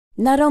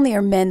Not only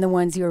are men the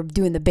ones who are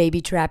doing the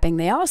baby trapping,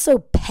 they also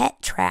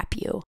pet trap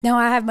you. Now,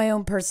 I have my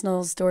own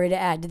personal story to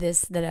add to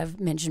this that I've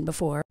mentioned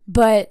before.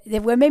 But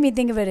what made me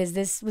think of it is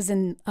this was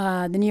in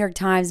the New York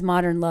Times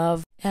Modern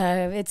Love.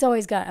 It's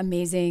always got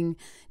amazing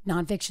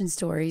nonfiction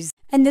stories.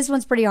 And this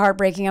one's pretty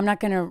heartbreaking. I'm not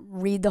going to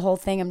read the whole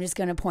thing. I'm just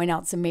going to point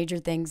out some major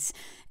things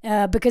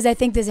because I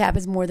think this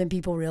happens more than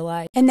people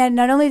realize. And then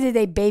not only did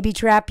they baby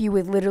trap you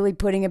with literally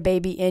putting a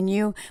baby in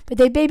you, but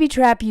they baby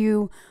trap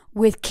you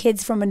with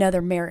kids from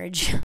another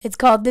marriage. It's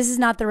called This Is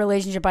Not the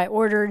Relationship I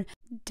Ordered.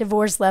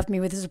 Divorce left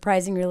me with a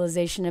surprising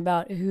realization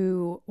about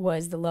who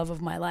was the love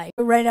of my life.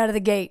 Right out of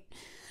the gate.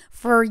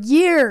 For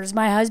years,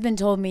 my husband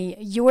told me,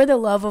 "You're the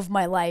love of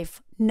my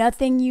life.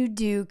 Nothing you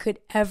do could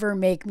ever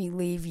make me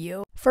leave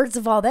you." First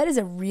of all, that is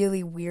a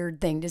really weird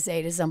thing to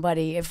say to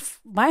somebody. If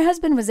my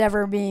husband was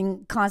ever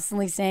being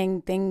constantly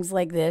saying things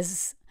like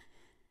this,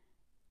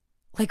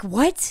 like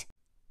what?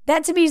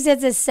 That to me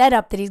says a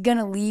setup that he's going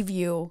to leave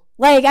you.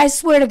 Like, I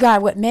swear to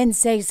God, what men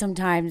say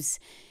sometimes,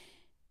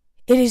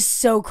 it is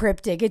so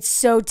cryptic. It's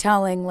so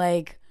telling,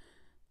 like,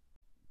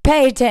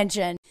 pay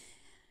attention.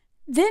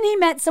 Then he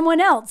met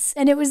someone else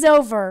and it was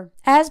over.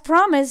 As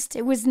promised,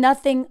 it was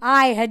nothing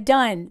I had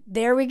done.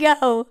 There we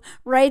go,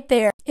 right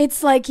there.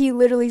 It's like he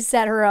literally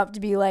set her up to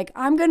be like,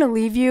 I'm going to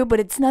leave you, but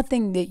it's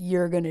nothing that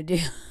you're going to do.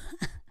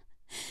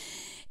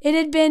 It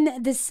had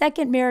been the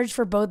second marriage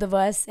for both of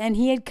us, and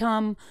he had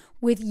come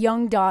with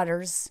young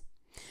daughters.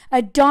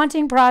 A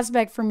daunting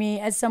prospect for me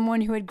as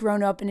someone who had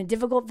grown up in a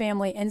difficult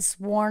family and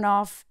sworn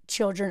off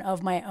children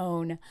of my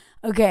own.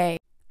 Okay,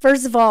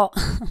 first of all,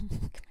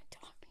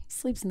 he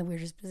sleeps in the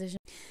weirdest position.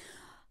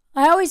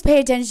 I always pay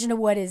attention to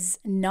what is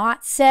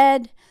not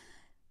said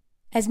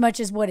as much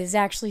as what is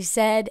actually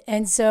said.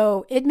 And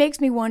so it makes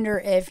me wonder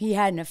if he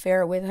had an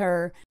affair with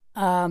her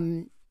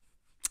and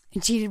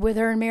cheated with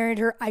her and married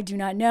her. I do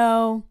not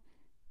know.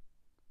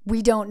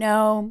 We don't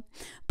know.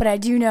 But I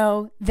do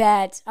know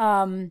that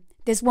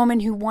this woman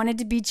who wanted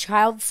to be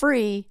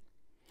child-free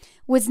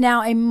was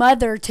now a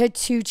mother to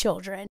 2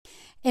 children.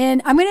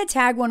 And I'm going to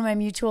tag one of my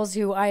mutuals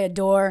who I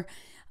adore.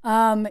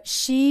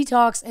 She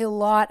talks a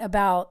lot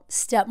about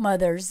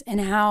stepmothers and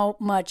how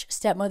much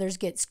stepmothers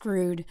get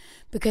screwed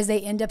because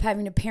they end up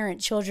having to parent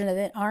children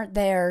that aren't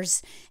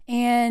theirs,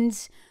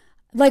 and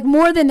like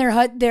more than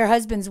their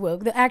husbands will.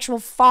 The actual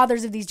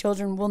fathers of these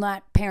children will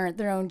not parent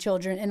their own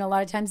children, and a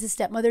lot of times the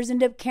stepmothers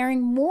end up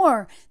caring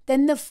more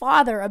than the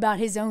father about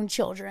his own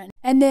children.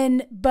 And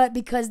then, but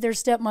because they're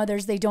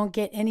stepmothers, they don't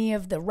get any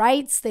of the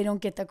rights, they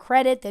don't get the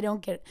credit,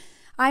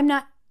 I'm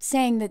not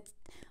saying that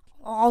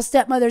all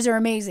stepmothers are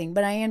amazing,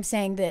 but I am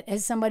saying that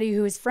as somebody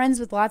who is friends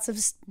with lots of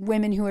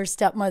women who are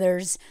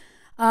stepmothers,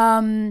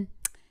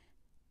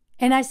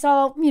 and I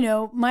saw,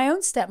 my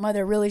own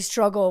stepmother really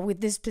struggle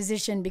with this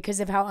position because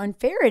of how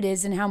unfair it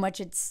is and how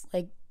much it's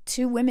like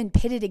 2 women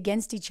pitted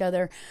against each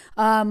other.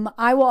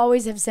 I will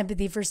always have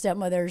sympathy for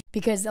stepmothers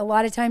because a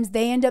lot of times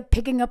they end up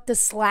picking up the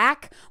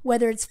slack,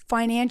 whether it's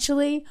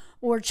financially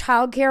or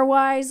childcare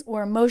wise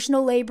or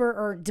emotional labor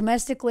or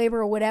domestic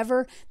labor or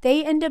whatever.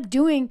 They end up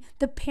doing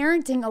the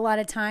parenting a lot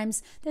of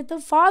times that the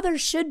father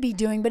should be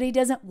doing, but he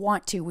doesn't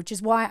want to, which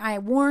is why I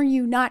warn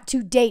you not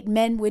to date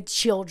men with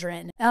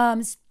children.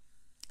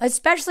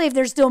 Especially if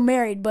they're still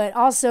married, but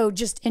also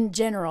just in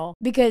general,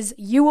 because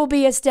you will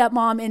be a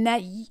stepmom and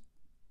that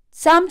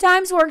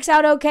sometimes works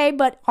out okay,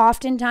 but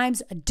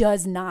oftentimes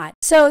does not.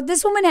 So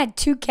this woman had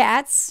 2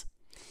 cats,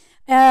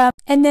 and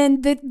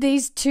then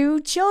these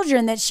 2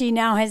 children that she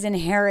now has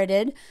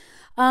inherited,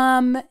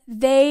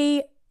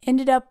 they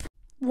ended up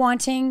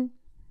wanting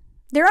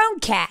their own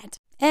cat.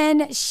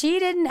 And she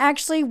didn't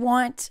actually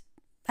want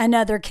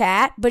another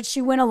cat, but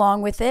she went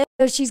along with it.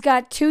 So she's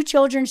got 2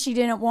 children she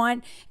didn't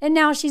want, and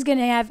now she's going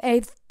to have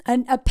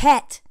a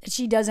pet that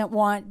she doesn't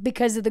want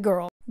because of the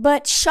girl.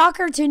 But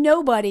shocker to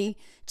nobody,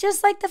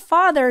 just like the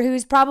father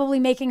who's probably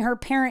making her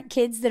parent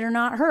kids that are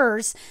not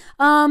hers,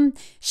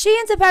 she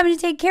ends up having to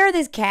take care of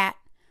this cat,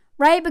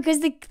 right? Because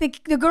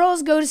the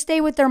girls go to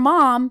stay with their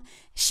mom.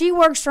 She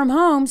works from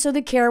home, so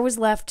the care was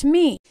left to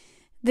me.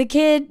 The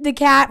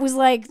cat was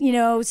like,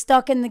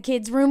 stuck in the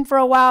kid's room for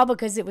a while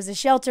because it was a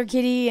shelter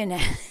kitty and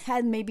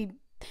had maybe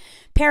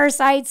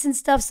parasites and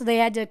stuff, so they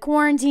had to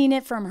quarantine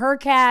it from her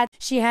cat.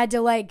 She had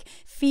to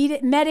feed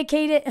it,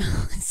 medicate it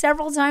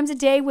several times a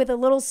day with a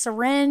little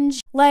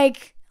syringe.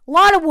 Like, a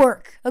lot of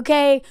work,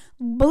 okay?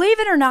 Believe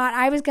it or not,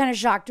 I was kind of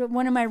shocked.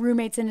 One of my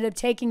roommates ended up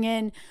taking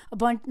in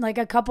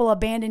a couple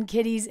abandoned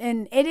kitties,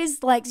 and it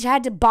is like she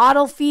had to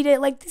bottle feed it.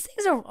 Like, this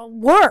is a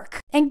work.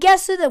 And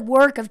guess who the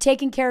work of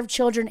taking care of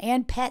children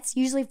and pets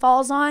usually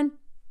falls on?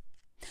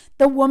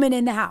 The woman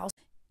in the house.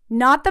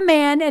 Not the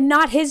man and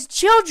not his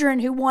children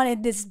who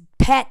wanted this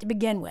pet to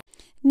begin with.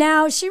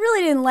 Now, she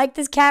really didn't like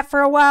this cat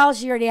for a while.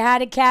 She already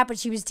had a cat, but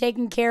she was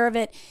taking care of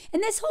it.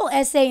 And this whole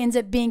essay ends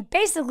up being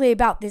basically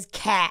about this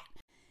cat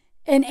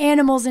and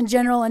animals in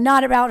general, and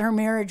not about her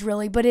marriage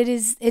really, but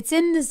it's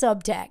in the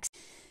subtext.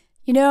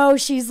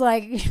 She's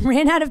like,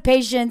 ran out of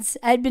patience.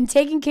 I'd been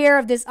taking care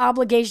of this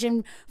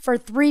obligation for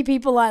 3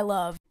 people I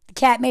love. The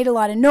cat made a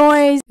lot of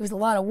noise. It was a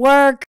lot of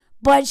work,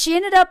 but she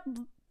ended up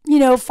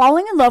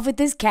falling in love with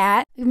this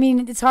cat. I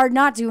mean, it's hard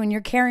not to when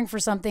you're caring for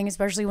something,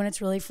 especially when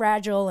it's really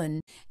fragile.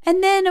 And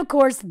then, of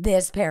course,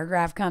 this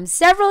paragraph comes.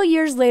 Several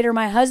years later,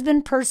 my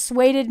husband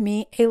persuaded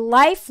me, a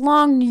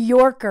lifelong New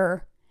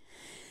Yorker,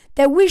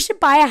 that we should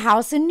buy a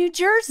house in New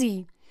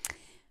Jersey.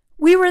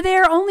 We were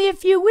there only a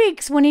few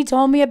weeks when he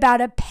told me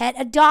about a pet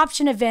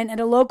adoption event at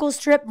a local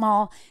strip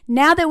mall.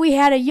 Now that we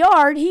had a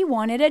yard, he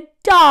wanted a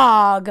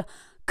dog.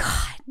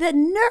 God, the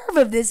nerve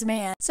of this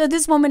man. So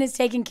this woman is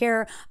taking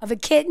care of a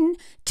kitten,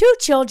 2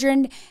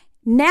 children,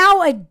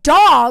 now a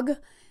dog,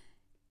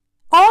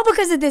 all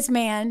because of this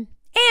man.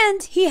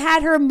 And he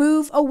had her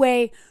move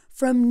away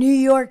from New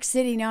York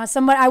City. Now,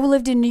 I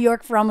lived in New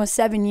York for almost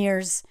 7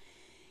 years.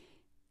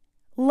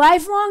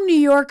 Lifelong New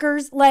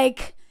Yorkers,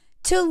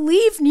 to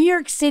leave New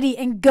York City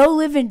and go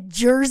live in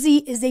Jersey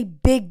is a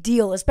big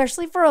deal,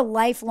 especially for a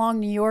lifelong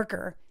New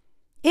Yorker.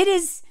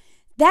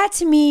 That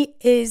to me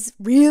is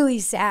really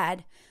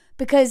sad.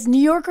 Because New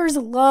Yorkers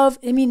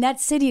that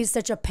city is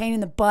such a pain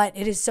in the butt.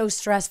 It is so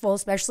stressful,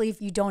 especially if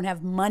you don't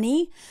have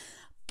money.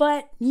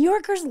 But New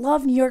Yorkers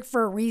love New York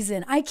for a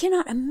reason. I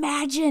cannot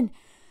imagine.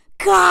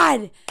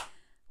 God,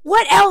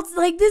 what else?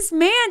 This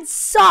man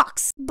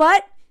sucks.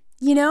 But,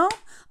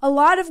 a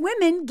lot of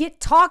women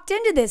get talked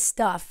into this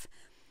stuff.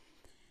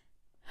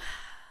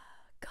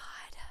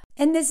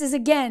 And this is,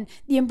 again,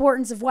 the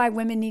importance of why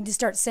women need to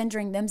start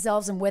centering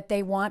themselves and what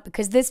they want.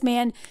 Because this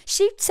man,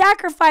 she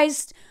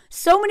sacrificed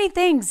so many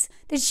things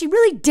that she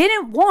really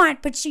didn't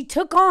want, but she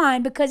took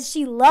on because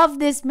she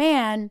loved this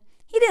man.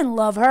 He didn't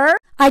love her.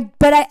 I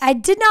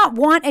did not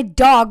want a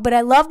dog, but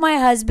I love my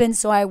husband,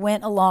 so I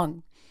went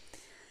along.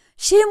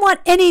 She didn't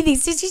want any of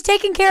these. She's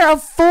taking care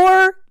of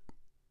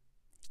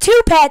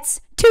 2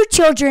 pets, 2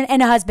 children,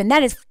 and a husband.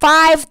 That is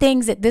 5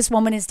 things that this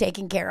woman is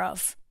taking care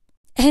of.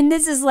 And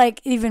this is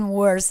even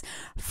worse.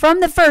 From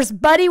the first,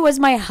 Buddy was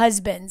my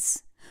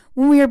husband's.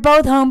 When we were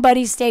both home,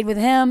 Buddy stayed with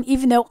him,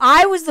 even though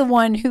I was the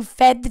one who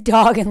fed the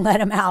dog and let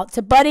him out.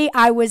 To Buddy,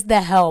 I was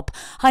the help.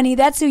 Honey,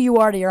 that's who you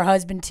are to your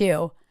husband,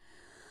 too.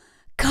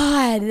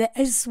 God,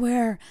 I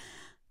swear.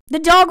 The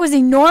dog was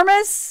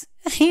enormous.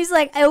 He's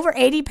over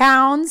 80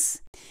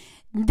 pounds.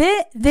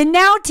 The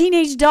now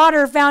teenage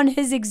daughter found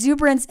his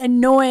exuberance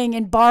annoying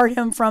and barred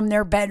him from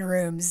their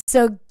bedrooms.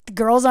 So the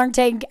girls are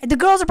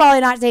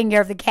probably not taking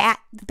care of the cat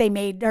that they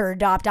made her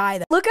adopt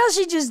either. Look how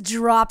she just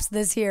drops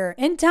this here.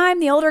 In time,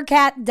 the older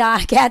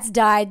cats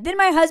died. Then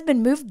my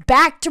husband moved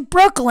back to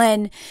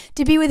Brooklyn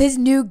to be with his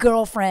new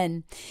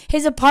girlfriend.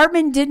 His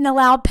apartment didn't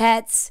allow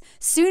pets.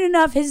 Soon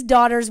enough, his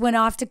daughters went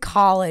off to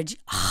college.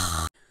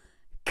 Oh,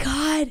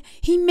 God,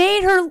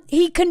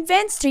 he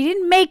convinced her.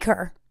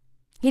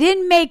 He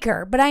didn't make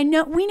her. But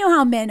we know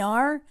how men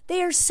are.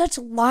 They are such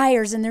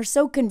liars and they're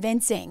so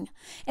convincing.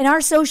 And our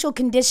social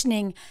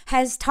conditioning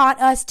has taught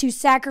us to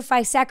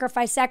sacrifice.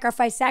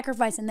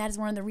 And that is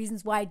one of the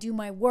reasons why I do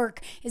my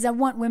work, is I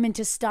want women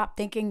to stop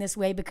thinking this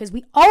way, because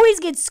we always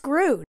get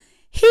screwed.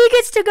 He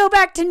gets to go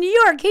back to New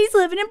York. He's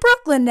living in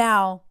Brooklyn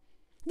now.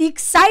 The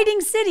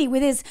exciting city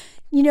with his,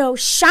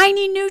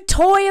 shiny new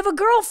toy of a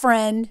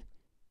girlfriend.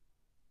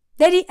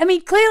 Clearly,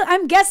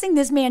 I'm guessing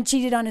this man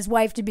cheated on his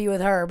wife to be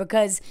with her,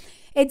 because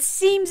it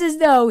seems as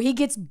though he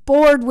gets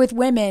bored with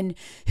women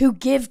who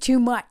give too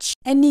much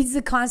and needs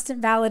the constant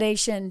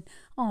validation.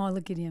 Oh,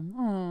 look at him.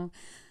 Oh,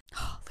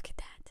 look at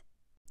that.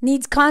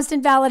 Needs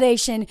constant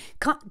validation.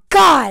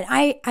 God,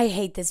 I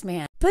hate this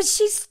man. But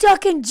she's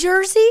stuck in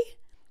Jersey?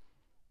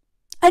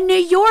 A New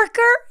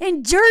Yorker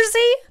in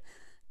Jersey?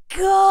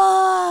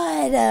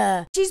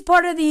 God. She's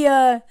part of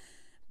the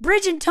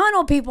bridge and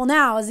tunnel people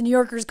now, as the New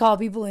Yorkers call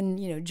people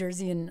in,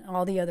 Jersey and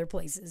all the other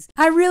places.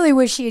 I really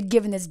wish she had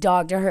given this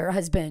dog to her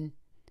husband.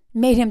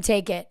 Made him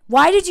take it.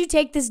 Why did you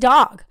take this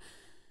dog?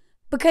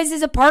 Because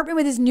his apartment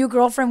with his new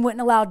girlfriend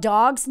wouldn't allow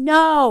dogs?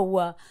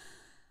 No.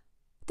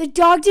 The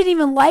dog didn't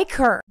even like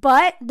her.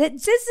 But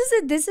this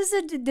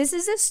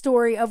is a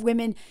story of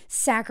women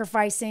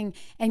sacrificing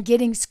and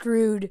getting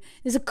screwed.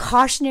 This is a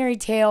cautionary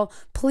tale.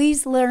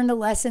 Please learn the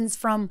lessons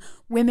from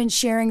women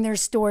sharing their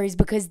stories,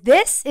 because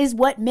this is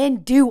what men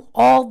do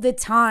all the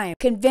time.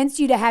 Convince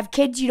you to have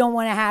kids you don't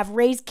want to have,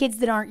 raise kids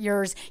that aren't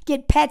yours,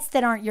 get pets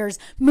that aren't yours,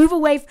 move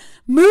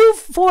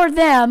for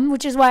them,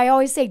 which is why I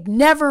always say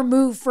never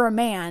move for a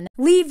man.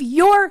 Leave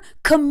your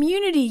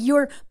community,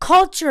 your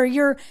culture,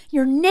 your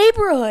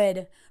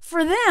neighborhood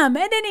for them.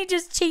 And then he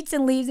just cheats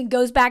and leaves and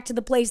goes back to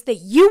the place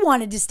that you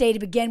wanted to stay to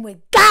begin with.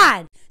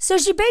 God! So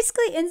she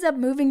basically ends up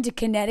moving to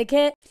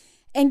Connecticut.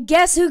 And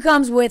guess who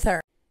comes with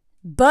her?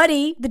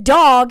 Buddy, the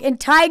dog, and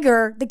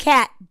Tiger, the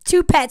cat.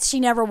 2 pets she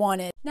never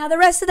wanted. Now, the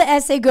rest of the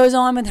essay goes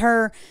on with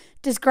her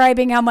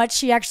describing how much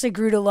she actually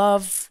grew to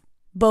love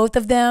both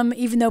of them,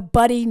 even though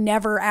Buddy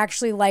never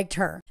actually liked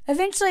her.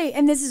 Eventually,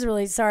 and this is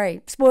really,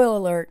 spoiler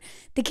alert,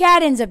 the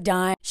cat ends up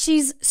dying.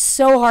 She's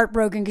so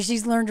heartbroken because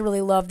she's learned to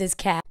really love this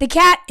cat. The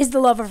cat is the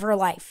love of her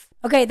life.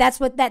 Okay, that's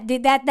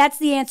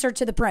the answer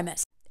to the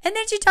premise. And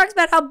then she talks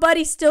about how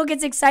Buddy still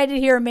gets excited to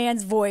hear a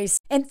man's voice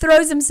and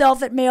throws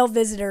himself at male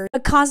visitors. A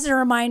constant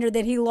reminder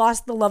that he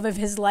lost the love of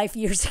his life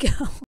years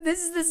ago.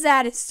 This is the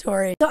saddest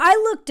story. So I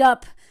looked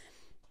up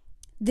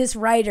this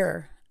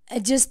writer,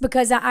 just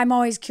because I'm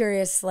always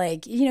curious,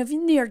 like, you know, if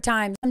in the New York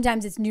Times,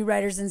 sometimes it's new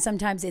writers and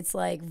sometimes it's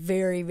like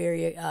very,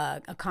 very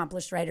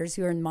accomplished writers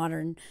who are in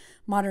modern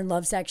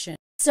love section.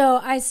 So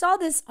I saw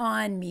this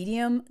on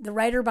Medium, the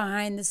writer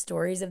behind the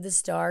Stories of the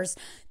Stars.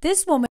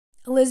 This woman,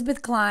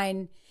 Elizabeth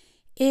Klein,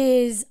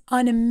 is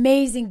an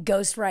amazing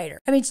ghostwriter.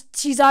 I mean,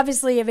 she's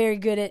obviously very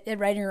good at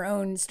writing her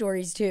own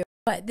stories too,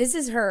 but this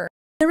is her.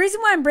 The reason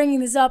why I'm bringing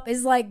this up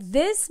is like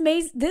this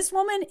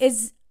woman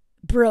is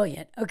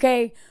brilliant,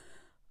 okay?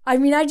 I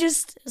mean, I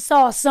just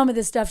saw some of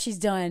the stuff she's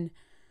done,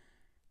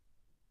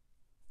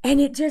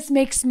 and it just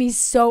makes me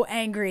so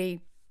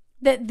angry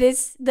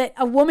that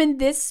a woman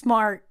this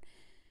smart,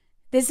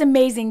 this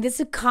amazing, this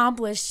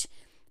accomplished,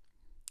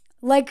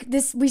 like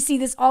this, we see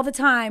this all the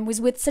time,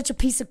 was with such a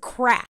piece of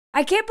crap.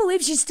 I can't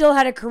believe she still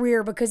had a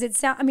career, because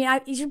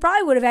she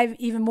probably would have had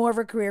even more of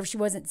a career if she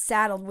wasn't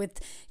saddled with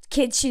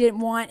kids she didn't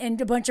want and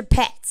a bunch of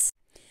pets.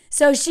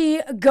 So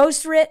she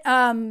ghostwrit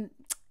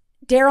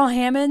Daryl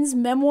Hammond's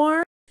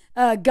memoir,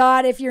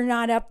 God, If You're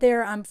Not Up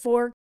There, I'm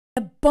For.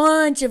 A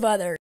bunch of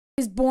others.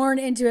 She was born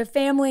into a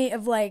family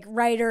of like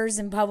writers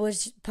and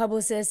publishers.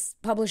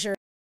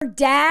 Her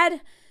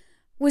dad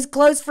was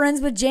close friends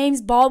with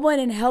James Baldwin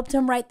and helped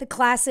him write the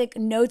classic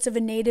Notes of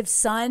a Native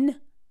Son.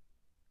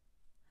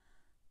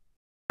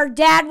 Her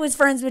dad was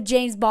friends with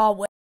James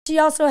Baldwin. She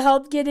also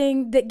helped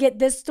get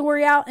this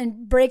story out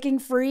and breaking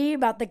free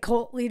about the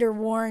cult leader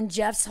Warren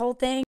Jeffs' whole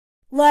thing.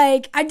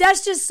 Like,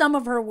 that's just some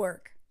of her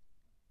work.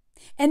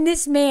 And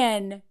this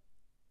man,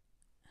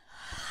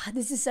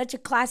 this is such a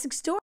classic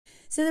story.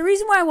 So the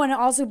reason why I want to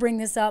also bring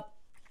this up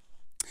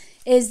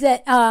is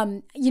that,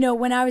 you know,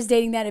 when I was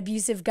dating that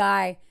abusive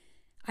guy,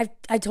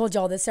 I told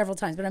y'all this several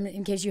times, but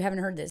in case you haven't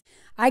heard this,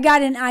 I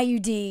got an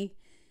IUD.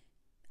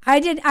 I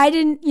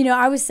didn't, you know,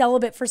 I was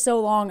celibate for so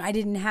long. I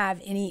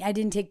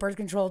didn't take birth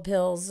control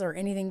pills or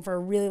anything for a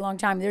really long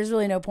time. There's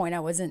really no point. I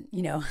wasn't,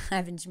 you know,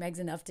 having schmegs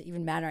enough to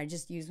even matter. I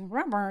just used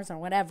rubbers or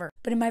whatever.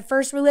 But in my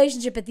first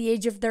relationship at the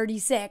age of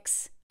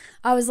 36,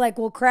 I was like,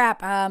 well,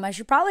 crap, I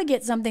should probably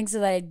get something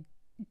so that I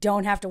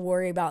don't have to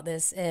worry about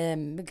this,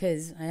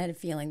 because I had a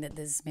feeling that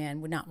this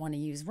man would not want to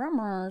use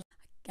rubbers.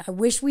 I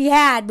wish we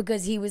had,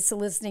 because he was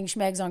soliciting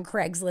schmegs on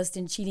Craigslist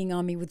and cheating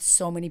on me with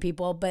so many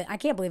people. But I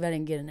can't believe I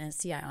didn't get an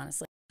STI,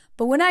 honestly.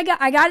 But when I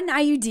got an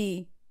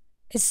IUD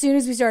as soon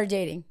as we started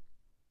dating.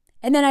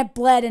 And then I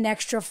bled an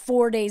extra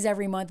 4 days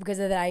every month because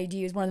of the IUD.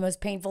 It was one of the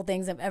most painful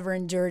things I've ever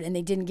endured, and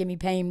they didn't give me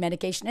pain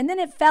medication. And then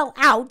it fell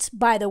out,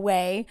 by the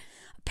way,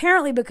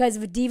 apparently because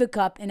of a Diva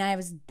Cup.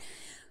 And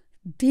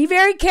be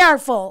very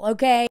careful,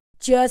 okay?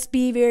 Just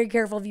be very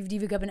careful if you've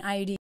Diva Cup and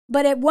IUD.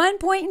 But at one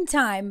point in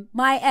time,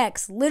 my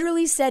ex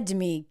literally said to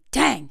me,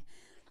 dang,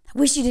 I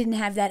wish you didn't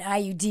have that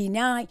IUD.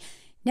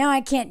 Now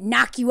I can't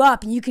knock you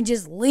up and you can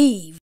just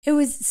leave. It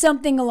was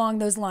something along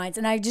those lines.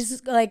 And I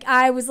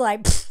was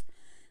like, pfft,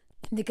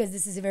 because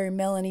this is a very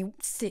Melanie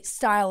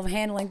style of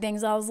handling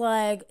things. I was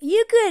like,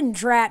 you couldn't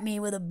trap me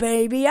with a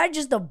baby. I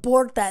just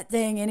abort that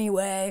thing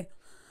anyway.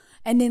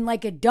 And then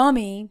like a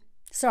dummy,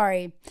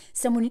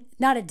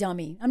 not a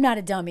dummy. I'm not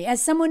a dummy.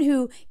 As someone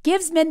who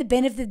gives men the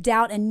benefit of the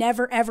doubt, and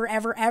never, ever,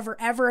 ever, ever,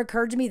 ever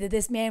occurred to me that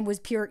this man was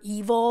pure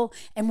evil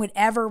and would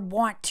ever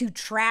want to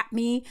trap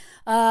me.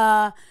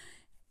 I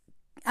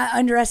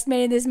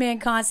underestimated this man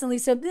constantly.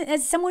 So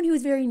as someone who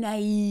is very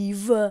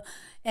naive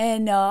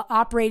and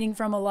operating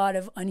from a lot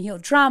of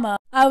unhealed trauma,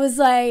 I was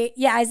like,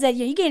 yeah, I said,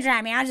 you can't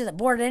trap me. I just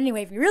abort it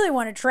anyway. If you really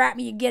want to trap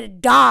me, you get a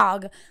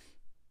dog.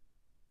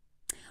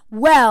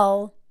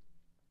 Well,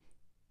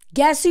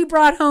 guess who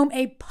brought home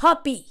a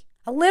puppy?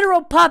 A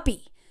literal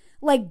puppy.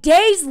 Like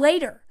days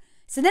later.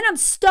 So then I'm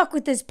stuck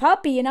with this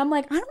puppy, and I'm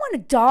like, I don't want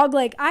a dog.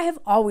 Like, I have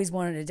always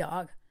wanted a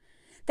dog.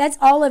 That's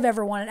all I've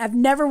ever wanted. I've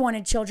never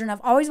wanted children.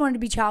 I've always wanted to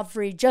be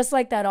child-free, just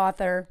like that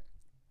author.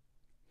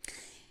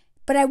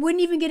 But I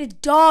wouldn't even get a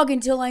dog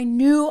until I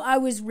knew I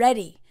was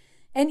ready.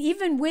 And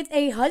even with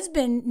a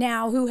husband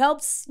now who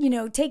helps,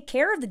 take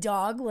care of the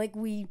dog, like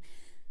we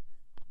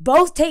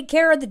both take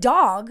care of the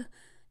dog,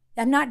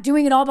 I'm not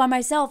doing it all by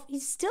myself.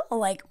 He's still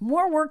like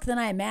more work than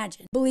I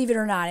imagined. Believe it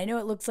or not. I know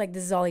it looks like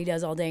this is all he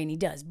does all day, and he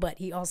does, but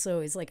he also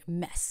is like a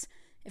mess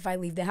if I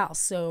leave the house.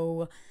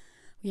 So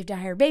we have to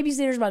hire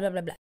babysitters, blah, blah,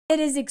 blah, blah. It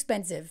is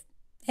expensive.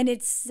 And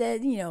it's,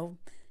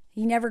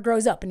 he never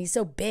grows up, and he's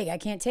so big, I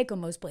can't take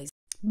him most places.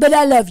 But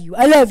I love you.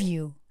 I love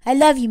you. I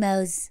love you,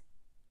 Mose.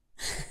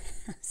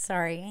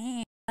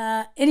 Sorry.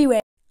 Anyway,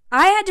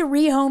 I had to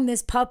rehome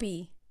this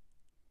puppy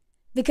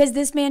because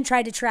this man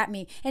tried to trap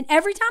me. And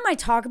every time I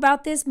talk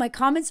about this, my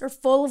comments are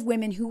full of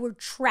women who were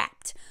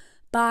trapped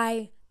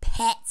by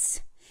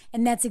pets.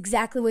 And that's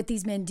exactly what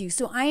these men do.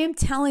 So I am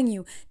telling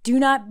you, do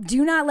not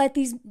let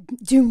these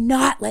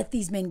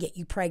men get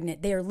you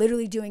pregnant. They are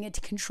literally doing it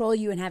to control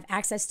you and have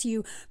access to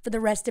you for the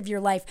rest of your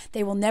life.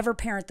 They will never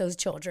parent those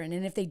children.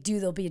 And if they do,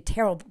 they'll be a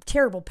terrible,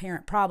 terrible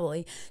parent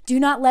probably. Do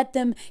not let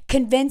them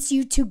convince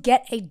you to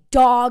get a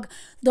dog.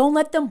 Don't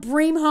let them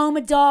bring home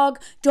a dog.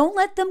 Don't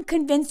let them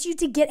convince you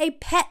to get a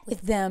pet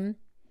with them.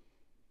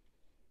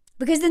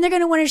 Because then they're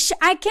going to want to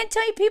I can't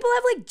tell you, people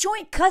have like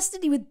joint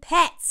custody with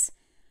pets.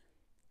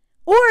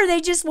 Or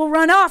they just will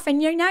run off and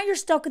now you're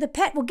stuck with a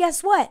pet. Well,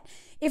 guess what?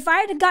 If I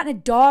had gotten a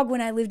dog when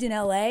I lived in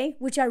LA,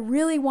 which I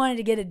really wanted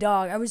to get a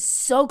dog, I was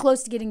so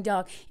close to getting a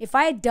dog. If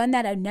I had done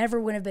that, I never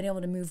would have been able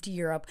to move to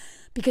Europe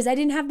because I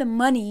didn't have the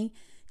money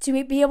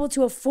to be able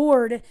to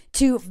afford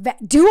to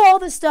do all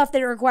the stuff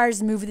that it requires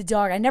to move with a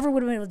dog. I never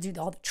would have been able to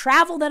do all the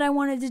travel that I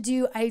wanted to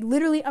do. I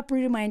literally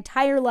uprooted my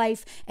entire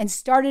life and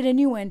started a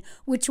new one,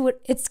 which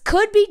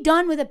could be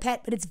done with a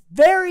pet, but it's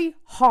very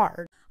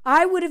hard.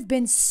 I would have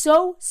been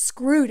so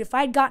screwed if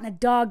I'd gotten a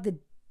dog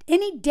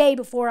any day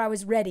before I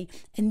was ready.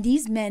 And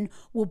these men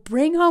will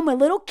bring home a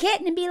little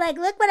kitten and be like,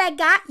 look what I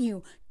got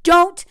you.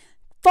 Don't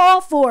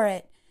fall for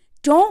it.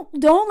 Don't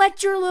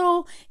let your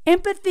little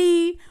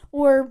empathy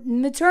or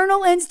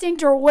maternal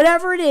instinct or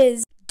whatever it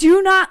is,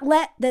 do not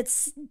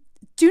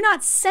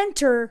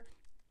center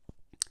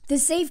the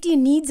safety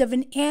and needs of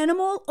an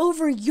animal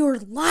over your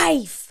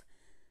life,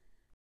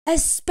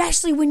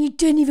 especially when you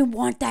didn't even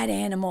want that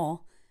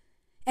animal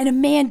and a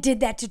man did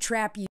that to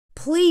trap you.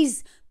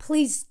 Please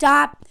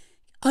stop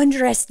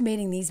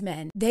underestimating these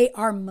men. They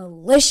are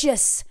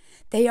malicious.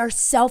 They are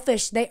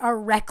selfish, they are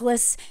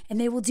reckless,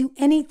 and they will do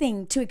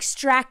anything to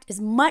extract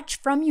as much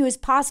from you as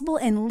possible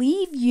and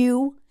leave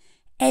you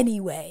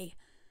anyway.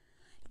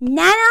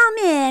 Not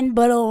all men,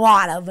 but a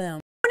lot of them.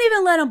 Don't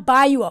even let them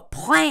buy you a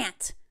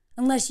plant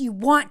unless you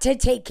want to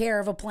take care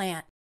of a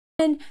plant.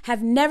 Men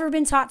have never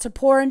been taught to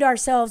pour into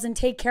ourselves and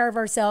take care of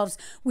ourselves.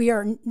 We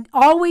are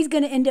always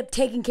going to end up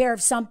taking care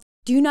of something.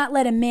 Do not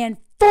let a man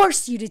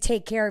force you to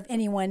take care of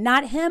anyone,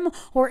 not him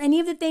or any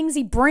of the things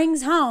he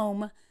brings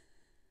home.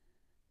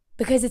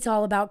 Because it's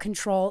all about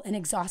control and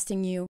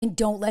exhausting you. And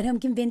don't let him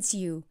convince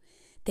you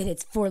that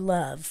it's for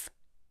love.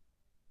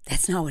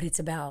 That's not what it's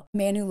about. A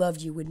man who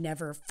loved you would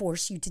never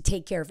force you to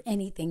take care of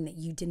anything that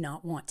you did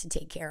not want to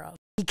take care of.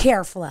 Be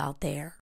careful out there.